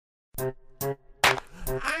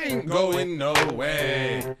I ain't going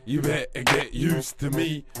nowhere. You better get used to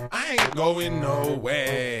me. I ain't going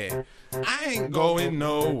nowhere. I ain't going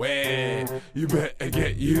nowhere. You better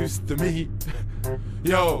get used to me.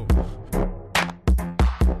 Yo.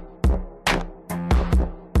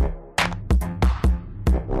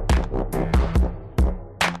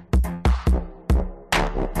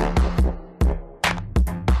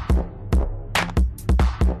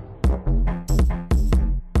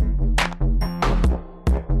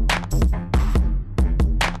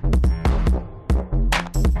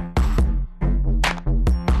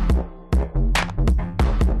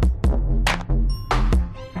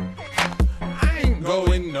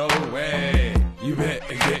 Going nowhere. You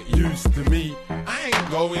better get used to me. I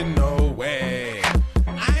ain't going nowhere.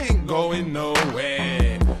 I ain't going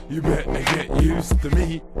nowhere. You better get used to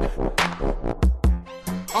me.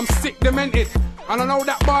 I'm sick, demented, and I know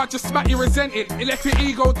that bar just smack you resented. It left your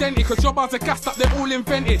ego dented, cause your bars are gassed up, they're all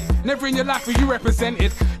invented. Never in your life were you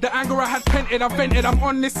represented. The anger I had pented, I vented. I'm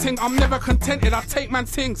on this thing, I'm never contented. I take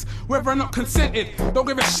man's things, whether or not consented. Don't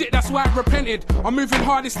give a shit, that's why I've repented. I'm moving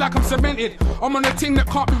hard, it's like I'm cemented. I'm on a thing that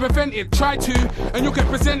can't be prevented. Try to, and you'll get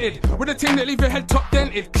presented with a thing that leave your head top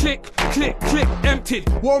dented. Click, click, click, emptied.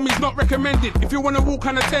 Warmie's not recommended. If you wanna walk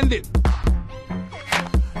unattended.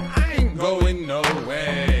 I ain't going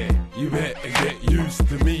nowhere. You better get used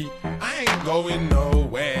to me. I ain't going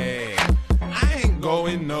nowhere. I ain't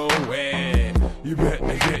going nowhere. You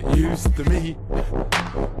better get used to me.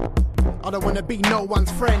 I don't wanna be no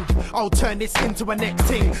one's friend. I'll turn this into a next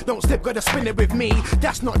thing. Don't slip, gotta spin it with me.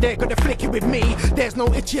 That's not there, gotta flick it with me. There's no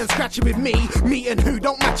itchy and scratchy with me. Me and who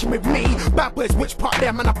don't match it with me. Bad boys, which part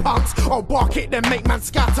there, man, I punks. I'll bark it, then make man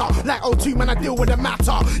scatter. Like O2, man, I deal with the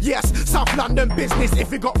matter. Yes, South London business.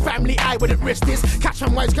 If you got family, I wouldn't risk this. Catch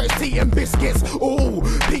and white skirts, tea and biscuits. Ooh,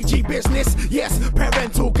 PG business. Yes,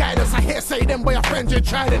 parental guidance. I hear say them by your friends, you're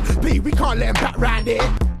trident. B, we can't let them back round it.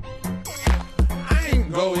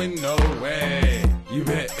 Going nowhere. You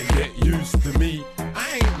better get used to me.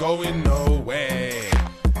 I ain't going nowhere.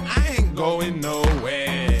 I ain't going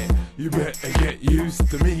nowhere. You better get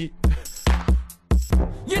used to me.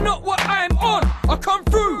 You're not what I'm on. I come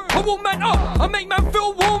through, I warm man up. I make man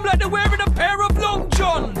feel warm like they're wearing a pair of long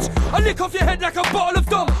johns. I lick off your head like a bottle of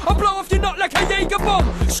Dom. I blow off your nut like a Jaeger bomb.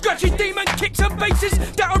 Scratchy demon kicks and bases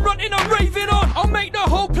that I'm running and raving on. I'll make the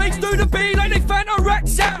whole place do the B like they found a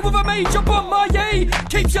rucksack with a major bomb. My yay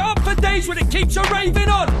keeps you up for days when it keeps you raving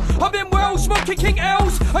on. I've been well smoking King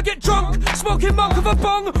L's. I get drunk, smoking monk of a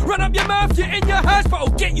bong. Run up your mouth, you're in your house, but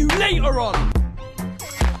I'll get you later on.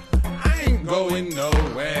 Going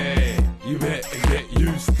nowhere. You better get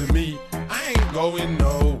used to me. I ain't going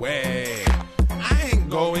nowhere. I ain't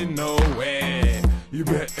going nowhere. You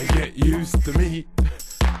better get used to me.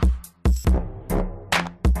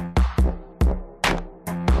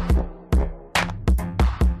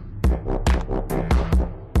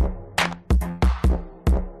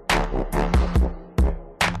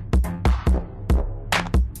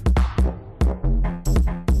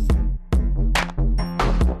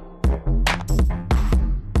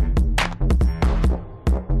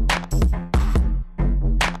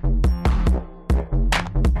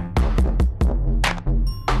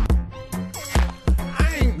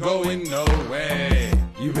 Going nowhere.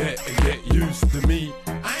 You better